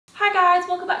Hi guys,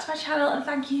 welcome back to my channel and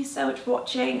thank you so much for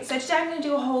watching. So today I'm going to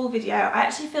do a haul video. I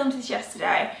actually filmed this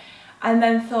yesterday and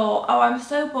then thought, oh, I'm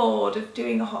so bored of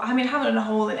doing a haul. I mean, I haven't done a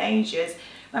haul in ages.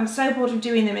 I'm so bored of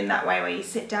doing them in that way where you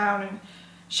sit down and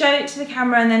show it to the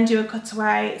camera and then do a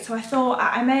cutaway. So I thought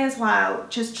I may as well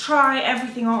just try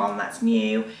everything on that's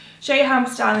new, show you how I'm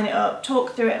styling it up,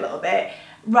 talk through it a little bit,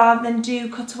 rather than do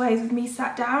cutaways with me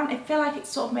sat down. I feel like it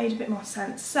sort of made a bit more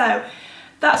sense. So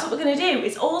that's what we're going to do.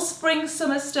 It's all spring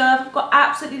summer stuff. I've got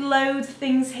absolutely loads of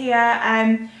things here.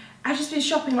 I've just been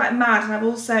shopping like mad, and I've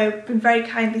also been very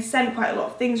kindly sent quite a lot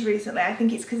of things recently. I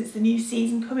think it's because it's the new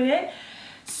season coming in.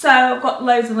 So I've got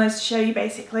loads and loads to show you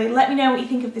basically. Let me know what you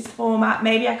think of this format.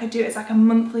 Maybe I could do it as like a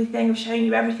monthly thing of showing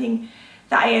you everything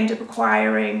that I end up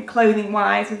acquiring clothing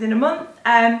wise within a month.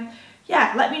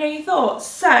 Yeah, let me know your thoughts.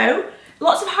 So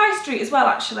lots of high street as well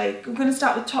actually. I'm going to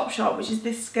start with Topshop, which is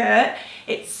this skirt.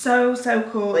 It's so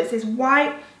cool. It's this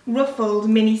white ruffled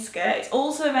mini skirt. It's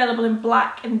also available in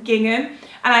black and gingham,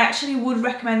 and I actually would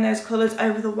recommend those colours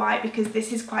over the white because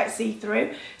this is quite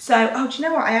see-through. So, oh, do you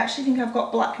know what? I actually think I've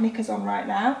got black knickers on right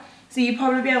now. So you'll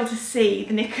probably be able to see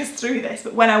the knickers through this,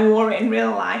 but when I wore it in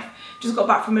real life, just got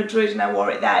back from Madrid and I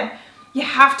wore it then, you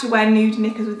have to wear nude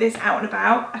knickers with this out and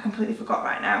about. I completely forgot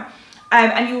right now.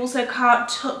 And you also can't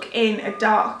tuck in a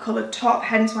dark coloured top,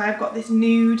 hence why I've got this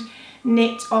nude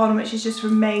knit on, which is just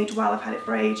from Madewell. I've had it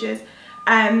for ages.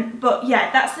 But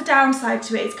yeah, that's the downside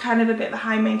to it. It's kind of a bit of a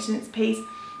high maintenance piece.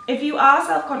 If you are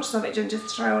self-conscious of it, don't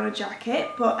just throw on a jacket,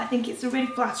 but I think it's a really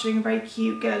flattering and very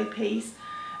cute girly piece.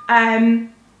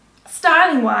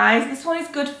 Styling wise, this one is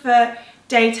good for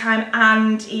daytime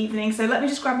and evening, so let me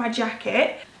just grab my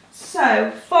jacket.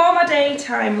 So for my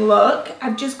daytime look,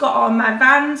 I've just got on my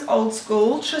Vans Old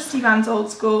School, trusty Vans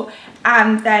Old School,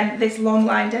 and then this long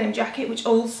line denim jacket, which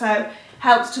also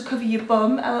helps to cover your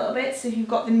bum a little bit, so if you've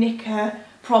got the knicker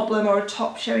problem or a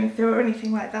top showing through or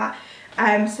anything like that.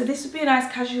 So this would be a nice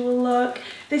casual look.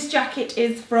 This jacket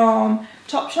is from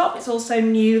Topshop. It's also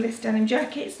new, this denim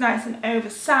jacket. It's nice and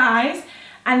oversized.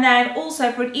 And then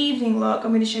also for an evening look,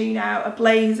 I'm going to show you now a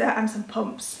blazer and some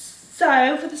pumps.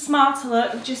 So for the smarter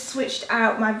look, I've just switched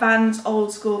out my Vans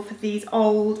Old School for these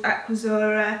old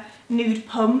Aquazzura nude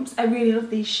pumps. I really love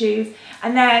these shoes.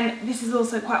 And then this is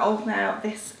also quite old now,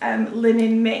 this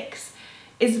linen mix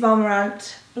Isabel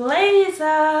Marant blazer.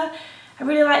 I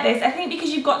really like this. I think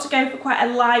because you've got to go for quite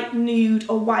a light nude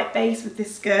or white base with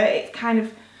this skirt, it's kind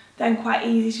of then quite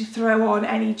easy to throw on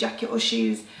any jacket or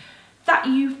shoes that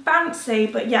you fancy.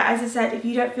 But yeah, as I said, if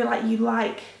you don't feel like you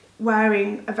like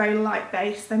wearing a very light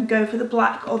base, then go for the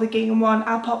black or the gingham one.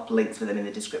 I'll pop links for them in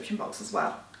the description box as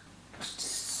well.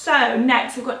 So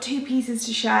next I've got two pieces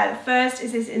to share. The first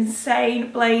is this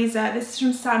insane blazer. This is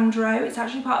from SANDRO. It's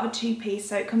actually part of a two-piece,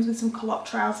 so it comes with some culotte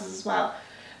trousers as well.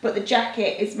 But the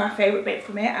jacket is my favourite bit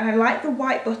from it, and I like the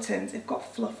white buttons. They've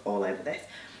got fluff all over this.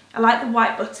 I like the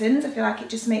white buttons. I feel like it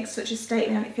just makes such a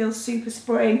statement and it feels super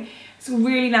spring. It's a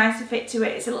really nice fit to it.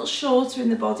 It's a little shorter in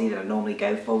the body than I normally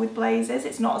go for with blazers.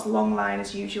 It's not as long line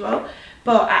as usual,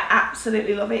 but I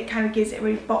absolutely love it. It kind of gives it a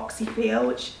really boxy feel,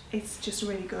 which is just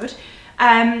really good.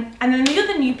 And then the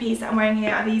other new piece that I'm wearing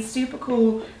here are these super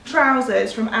cool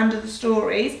trousers from Under the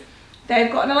Stories.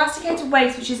 They've got an elasticated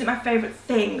waist, which isn't my favourite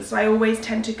thing, so I always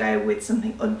tend to go with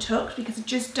something untucked because I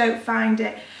just don't find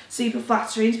it super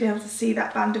flattering to be able to see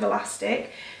that band of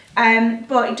elastic.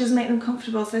 But it does make them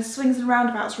comfortable, so swings and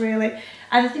roundabouts really.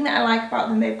 And the thing that I like about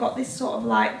them, they've got this sort of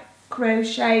like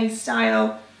crochet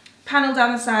style panel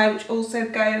down the side, which also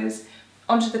goes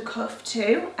onto the cuff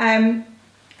too.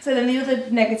 So then the other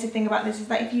negative thing about this is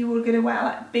that if you were going to wear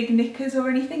like big knickers or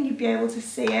anything, you'd be able to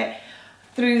see it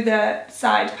through the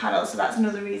side panel, so that's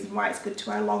another reason why it's good to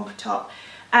wear a longer top.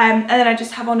 And then I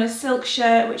just have on a silk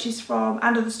shirt, which is from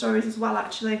Under the Stories as well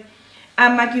actually,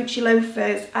 and my Gucci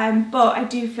loafers, but I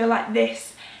do feel like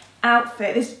this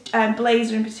outfit, this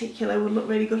blazer in particular, would look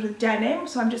really good with denim,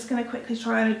 so I'm just going to quickly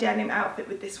try on a denim outfit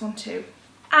with this one too.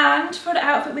 And for the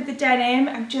outfit with the denim,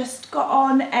 I've just got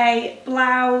on a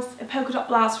blouse, a polka dot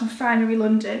blouse from Finery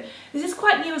London. This is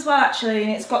quite new as well actually,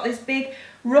 and it's got this big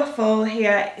ruffle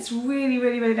here. It's really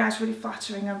nice, really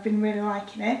flattering. I've been really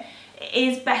liking it. It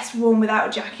is best worn without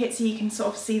a jacket, so you can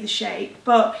sort of see the shape,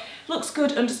 but looks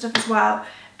good under stuff as well.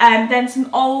 And then some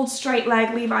old straight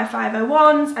leg Levi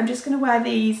 501s. I'm just going to wear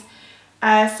these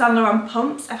Saint Laurent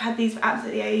pumps. I've had these for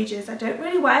absolutely ages. I don't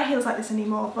really wear heels like this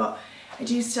anymore, but I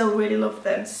do still really love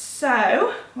them.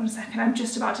 So, one second, I'm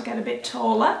just about to get a bit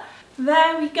taller.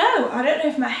 There we go. I don't know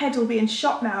if my head will be in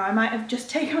shot now. I might have just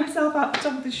taken myself out the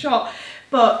top of the shot,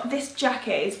 but this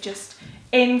jacket is just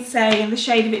insane. The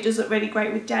shade of it does look really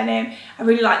great with denim. I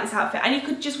really like this outfit, and you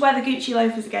could just wear the Gucci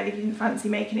loafers again if you didn't fancy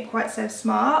making it quite so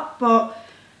smart, but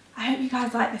I hope you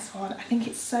guys like this one. I think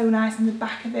it's so nice, and the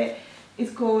back of it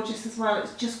is gorgeous as well.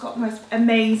 It's just got the most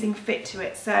amazing fit to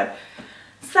it. So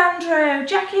Sandro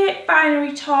jacket,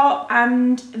 Finery top,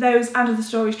 and those And Other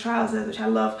Stories trousers, which I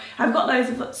love. I've got loads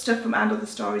of stuff from And Other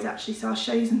Stories actually, so I'll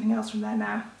show you something else from there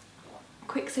now.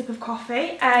 Quick sip of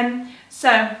coffee.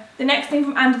 So the next thing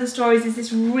from And Other Stories is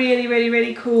this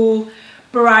really cool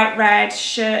bright red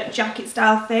shirt jacket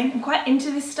style thing. I'm quite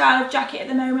into this style of jacket at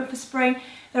the moment for spring.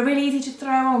 They're really easy to throw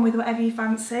on with whatever you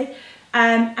fancy.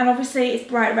 And obviously it's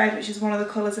bright red, which is one of the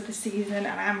colours of the season,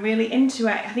 and I'm really into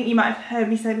it. I think you might have heard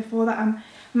me say before that I'm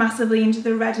massively into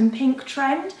the red and pink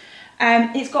trend.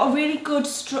 It's got a really good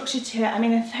structure to it. I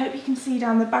mean, I hope you can see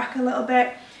down the back a little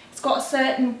bit. It's got a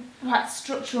certain like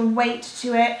structure and weight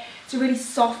to it. It's a really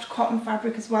soft cotton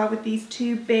fabric as well, with these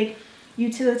two big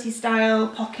utility style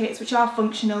pockets, which are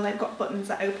functional. They've got buttons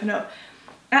that open up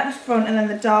at the front, and then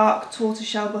the dark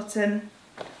tortoiseshell button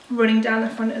running down the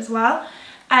front as well.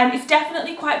 It's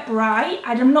definitely quite bright.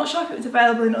 I'm not sure if it was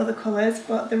available in other colours,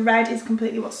 but the red is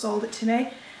completely what sold it to me.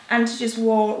 And to just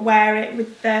wear it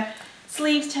with the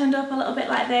sleeves turned up a little bit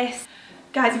like this.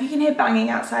 Guys, if you can hear banging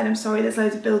outside, I'm sorry, there's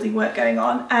loads of building work going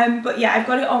on. But yeah, I've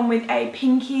got it on with a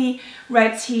pinky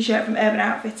red t-shirt from Urban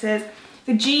Outfitters.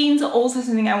 The jeans are also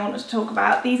something I wanted to talk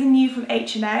about. These are new from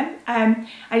H&M. I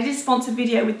did a sponsored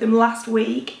video with them last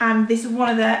week, and this is one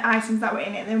of the items that were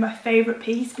in it. They're my favourite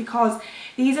piece because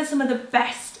these are some of the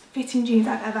best fitting jeans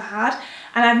I've ever had,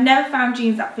 and I've never found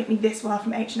jeans that fit me this well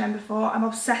from H&M before. I'm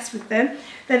obsessed with them.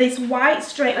 They're this white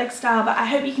straight leg style, but I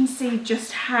hope you can see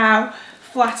just how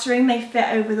flattering they fit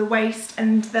over the waist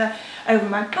and over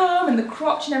my bum and the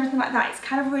crotch and everything like that. It's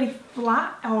kind of really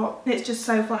flat, or it's just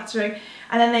so flattering.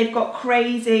 And then they've got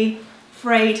crazy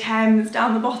frayed hems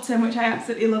down the bottom, which I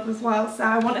absolutely love as well. So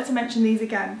I wanted to mention these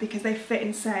again because they fit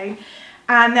insane.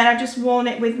 And then I've just worn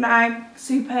it with my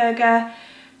Superga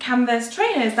canvas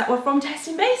trainers that were from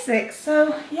Testing Basics.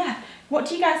 So yeah, what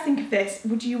do you guys think of this?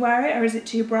 Would you wear it, or is it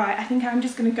too bright? I think I'm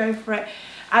just going to go for it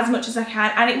as much as I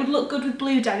can, and it would look good with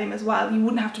blue denim as well. You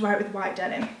wouldn't have to wear it with white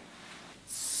denim.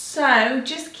 So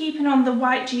just keeping on the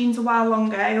white jeans a while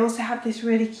longer, I also have this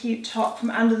really cute top from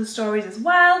And Other Stories as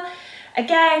well.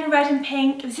 Again, red and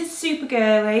pink. This is super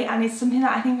girly, and it's something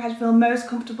that I think I'd feel most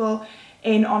comfortable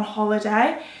in on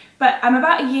holiday. But I'm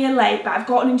about a year late, but I've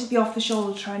gotten into the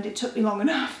off-the-shoulder trend. It took me long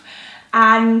enough,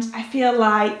 and I feel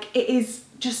like it is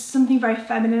just something very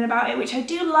feminine about it, which I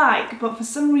do like, but for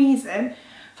some reason,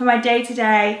 for my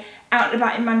day-to-day, out and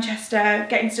about in Manchester,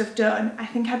 getting stuff done, I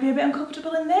think I'd be a bit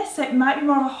uncomfortable in this, so it might be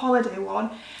more of a holiday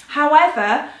one.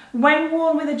 However, when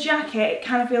worn with a jacket, it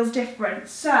kind of feels different.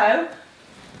 So,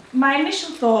 my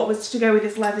initial thought was to go with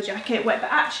this leather jacket, but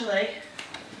actually,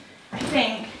 I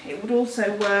think it would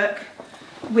also work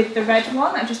with the red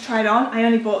one I've just tried on. I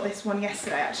only bought this one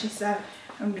yesterday actually, so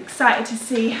I'm excited to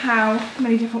see how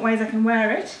many different ways I can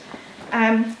wear it.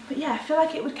 But yeah, I feel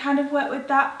like it would kind of work with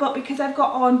that, but because I've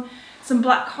got on some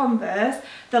black Converse,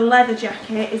 the leather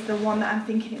jacket is the one that I'm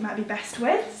thinking it might be best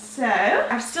with. So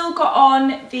I've still got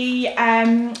on the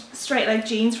straight leg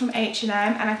jeans from H&M,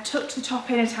 and I've tucked the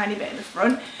top in a tiny bit in the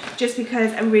front just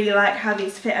because I really like how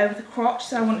these fit over the crotch,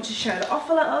 so I wanted to show that off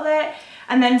a little bit.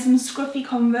 And then some scruffy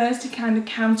Converse to kind of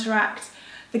counteract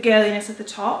the girliness of the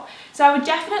top. So I would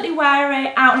definitely wear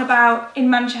it out and about in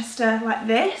Manchester like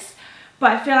this,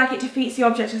 but I feel like it defeats the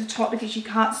object of the top because you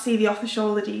can't see the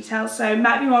off-the-shoulder details, so it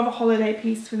might be more of a holiday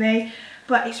piece for me.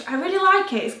 But I really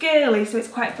like it. It's girly, so it's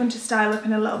quite fun to style up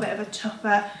in a little bit of a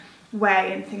tougher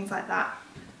way and things like that.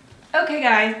 Okay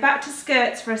guys, back to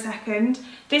skirts for a second.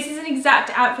 This is an exact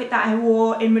outfit that I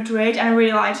wore in Madrid, and I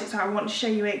really liked it, so I want to show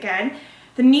you it again.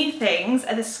 The new things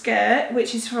are the skirt,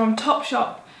 which is from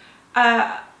Topshop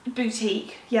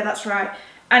boutique. Yeah, that's right.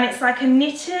 And it's like a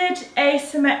knitted,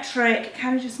 asymmetric,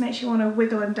 kind of just makes you want to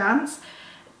wiggle and dance.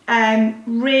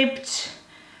 Ribbed,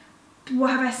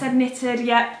 what have I said, knitted,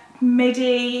 yep,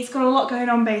 midi. It's got a lot going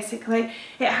on basically.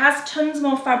 It has tons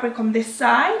more fabric on this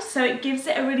side, so it gives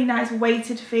it a really nice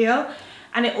weighted feel,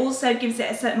 and it also gives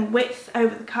it a certain width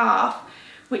over the calf,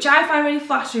 which I find really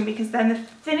flattering because then the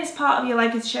thinnest part of your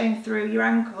leg is showing through your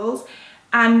ankles,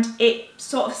 and it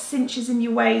sort of cinches in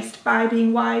your waist by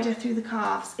being wider through the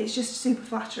calves. It's just super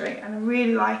flattering, and I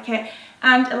really like it.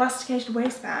 And elasticated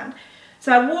waistband.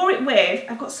 So I wore it with,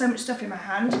 I've got so much stuff in my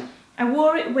hand, I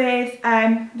wore it with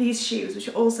these shoes, which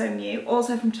are also new,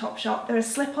 also from Topshop. They're a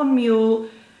slip-on mule,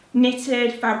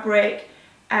 knitted fabric,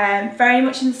 very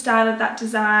much in the style of that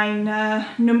design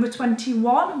number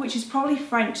 21, which is probably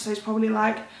French, so it's probably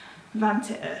like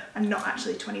Vantitter and not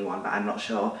actually 21, but I'm not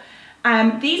sure.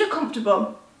 These are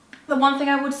comfortable. The one thing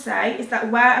I would say is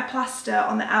that wear a plaster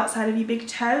on the outside of your big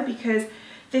toe, because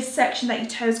this section that your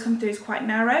toes come through is quite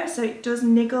narrow, so it does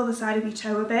niggle the side of your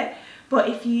toe a bit. But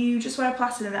if you just wear a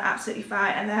plaster, then they're absolutely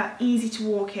fine and they're easy to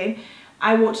walk in.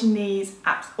 I walked in these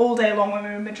all day long when we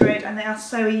were in Madrid and they are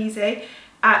so easy.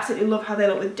 I absolutely love how they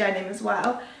look with denim as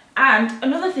well. And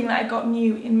another thing that I got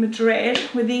new in Madrid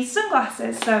were these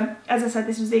sunglasses. So as I said,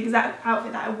 this was the exact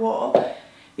outfit that I wore.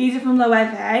 These are from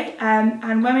Loewe,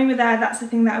 and when we were there, that's the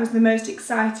thing that I was the most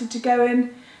excited to go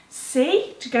and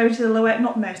see, to go to the Loewe,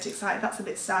 not most excited, that's a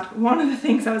bit sad, but one of the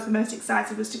things I was the most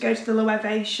excited was to go to the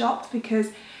Loewe shops,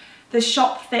 because the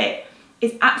shop fit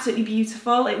is absolutely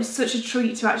beautiful. It was such a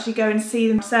treat to actually go and see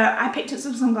them. So I picked up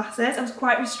some sunglasses. I was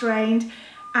quite restrained,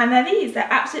 and they're these.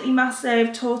 They're absolutely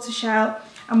massive, tortoiseshell.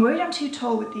 I'm worried I'm too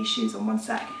tall with these shoes on. One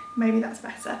sec, maybe that's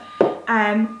better.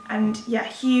 And yeah,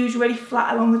 huge, really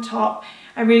flat along the top.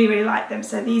 I really like them.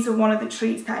 So these are one of the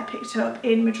treats that I picked up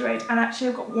in Madrid. And actually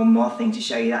I've got one more thing to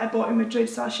show you that I bought in Madrid,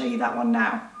 so I'll show you that one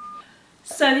now.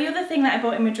 So the other thing that I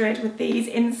bought in Madrid were these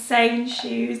insane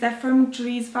shoes. They're from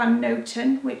DRIES van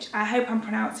NOTEN, which I hope I'm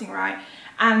pronouncing right.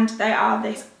 And they are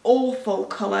this awful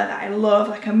colour that I love,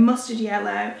 like a mustard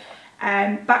yellow.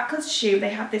 Backless shoe.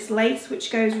 They have this lace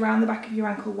which goes around the back of your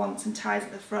ankle once and ties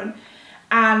at the front.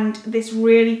 And this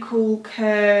really cool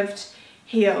curved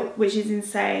heel, which is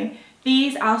insane.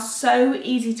 These are so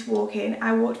easy to walk in.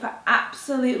 I walked for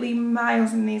absolutely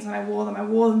miles in these when I wore them. I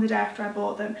wore them the day after I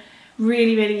bought them.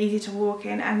 Really easy to walk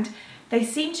in, and they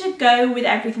seem to go with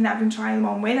everything that I've been trying them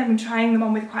on with. I've been trying them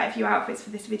on with quite a few outfits for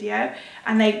this video,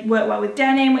 and they work well with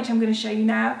denim, which I'm going to show you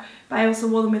now. But I also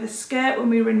wore them with a skirt when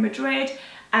we were in Madrid,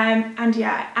 and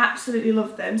yeah, I absolutely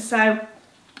love them. So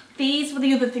these were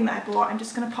the other thing that I bought. I'm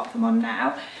just going to pop them on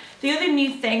now. The other new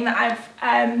thing that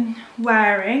I'm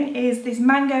wearing is this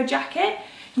mango jacket.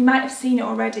 You might have seen it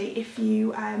already if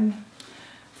you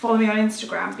follow me on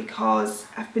Instagram, because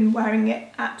I've been wearing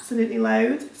it absolutely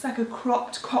loads. It's like a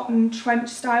cropped cotton trench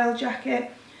style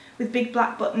jacket with big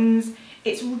black buttons.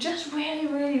 It's just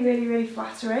really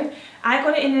flattering. I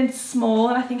got it in a small,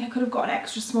 and I think I could have got an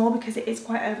extra small because it is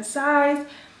quite oversized,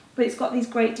 but it's got these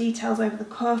great details over the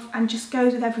cuff and just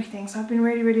goes with everything. So I've been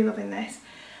really loving this.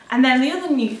 And then the other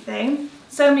new thing,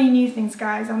 so many new things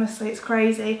guys, honestly it's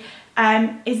crazy,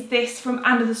 is this from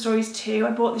And Other Stories 2.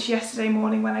 I bought this yesterday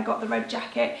morning when I got the red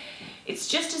jacket. It's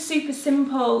just a super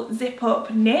simple zip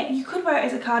up knit. You could wear it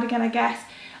as a cardigan, I guess.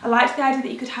 I liked the idea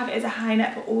that you could have it as a high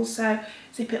neck but also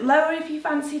zip it lower if you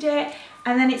fancied it.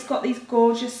 And then it's got these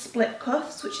gorgeous split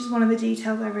cuffs, which is one of the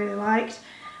details I really liked.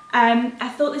 I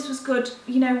thought this was good,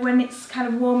 you know, when it's kind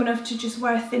of warm enough to just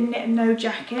wear a thin knit and no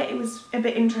jacket. It was a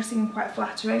bit interesting and quite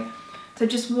flattering. So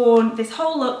I've just worn this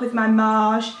whole look with my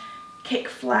Marge kick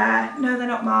flare, no they're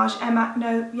not Marge,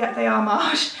 no, yeah they are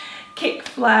Marge, kick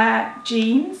flare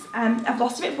jeans. I've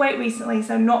lost a bit of weight recently,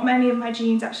 so not many of my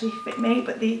jeans actually fit me,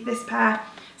 but this pair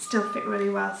still fit really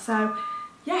well. So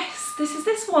yes, this is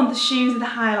this one. The shoes are the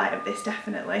highlight of this,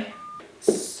 definitely.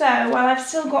 So while I've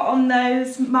still got on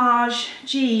those Marge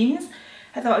jeans,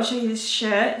 I thought I'd show you this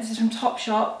shirt. This is from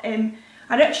Topshop. I'm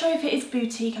not sure if it is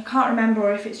boutique, I can't remember,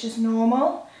 or if it's just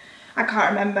normal. I can't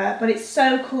remember, but it's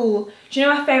so cool. Do you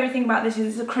know my favourite thing about this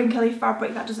is it's a crinkly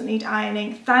fabric that doesn't need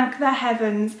ironing. Thank the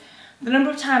heavens. The number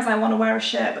of times I want to wear a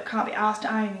shirt but can't be asked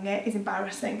ironing it is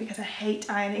embarrassing, because I hate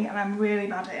ironing and I'm really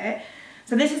bad at it.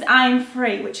 So this is iron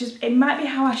free, which is, it might be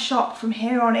how I shop from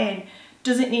here on in.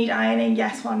 Does it need ironing?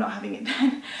 Yes, well I'm not having it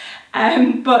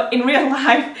then. But in real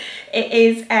life, it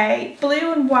is a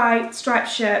blue and white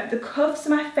striped shirt. The cuffs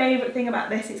are my favourite thing about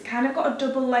this. It's kind of got a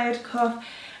double layered cuff,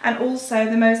 and also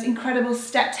the most incredible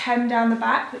stepped hem down the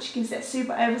back, which gives it a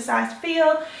super oversized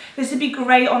feel. This would be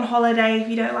great on holiday if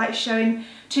you don't like showing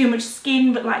too much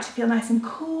skin but like to feel nice and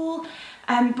cool.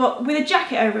 But with a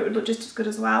jacket over it would look just as good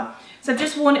as well. So I've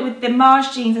just worn it with the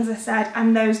Marge jeans, as I said,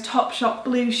 and those Topshop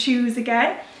blue shoes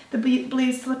again, the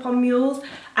blue slip-on mules,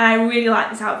 and I really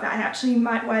like this outfit. I actually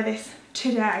might wear this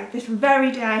today, this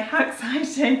very day. How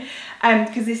exciting,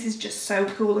 because this is just so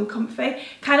cool and comfy.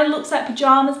 Kind of looks like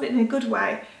pyjamas but in a good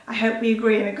way. I hope we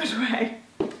agree, in a good way.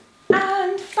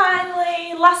 And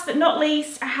finally, last but not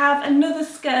least, I have another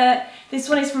skirt. This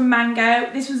one is from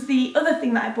Mango. This was the other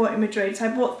thing that I bought in Madrid. So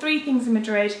I bought 3 things in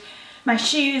Madrid: my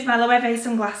shoes, my Loewe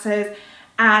sunglasses,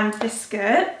 and this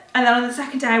skirt. And then on the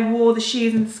second day I wore the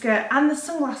shoes and the skirt and the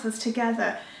sunglasses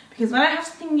together, because when I have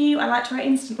something new I like to wear it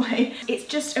instantly. It's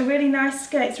just a really nice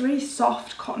skirt. It's a really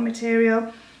soft cotton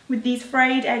material with these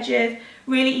frayed edges,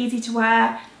 really easy to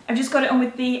wear. I've just got it on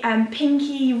with the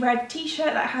pinky red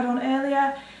t-shirt that I had on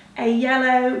earlier, a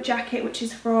yellow jacket which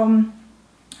is from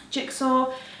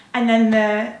jigsaw, and then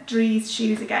the DRIES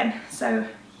shoes again. So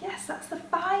yes, that's the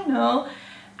final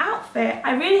outfit.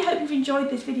 I really hope you've enjoyed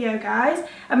this video, guys.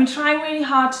 I've been trying really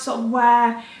hard to sort of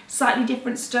wear slightly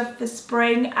different stuff for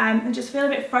spring and just feel a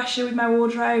bit fresher with my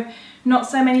wardrobe. Not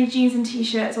so many jeans and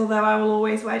t-shirts, although I will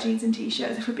always wear jeans and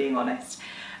t-shirts if we're being honest.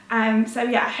 So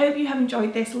yeah, I hope you have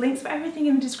enjoyed this. Links for everything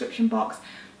in the description box.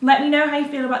 Let me know how you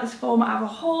feel about this format as a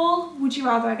whole. Would you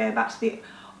rather I go back to the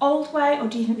old way, or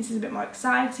do you think this is a bit more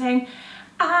exciting?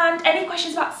 And any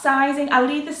questions about sizing, I'll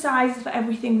leave the sizes for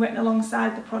everything written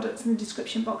alongside the products in the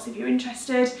description box if you're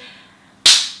interested.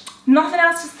 Nothing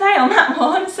else to say on that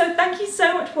one, so thank you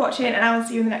so much for watching, and I will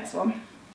see you in the next one.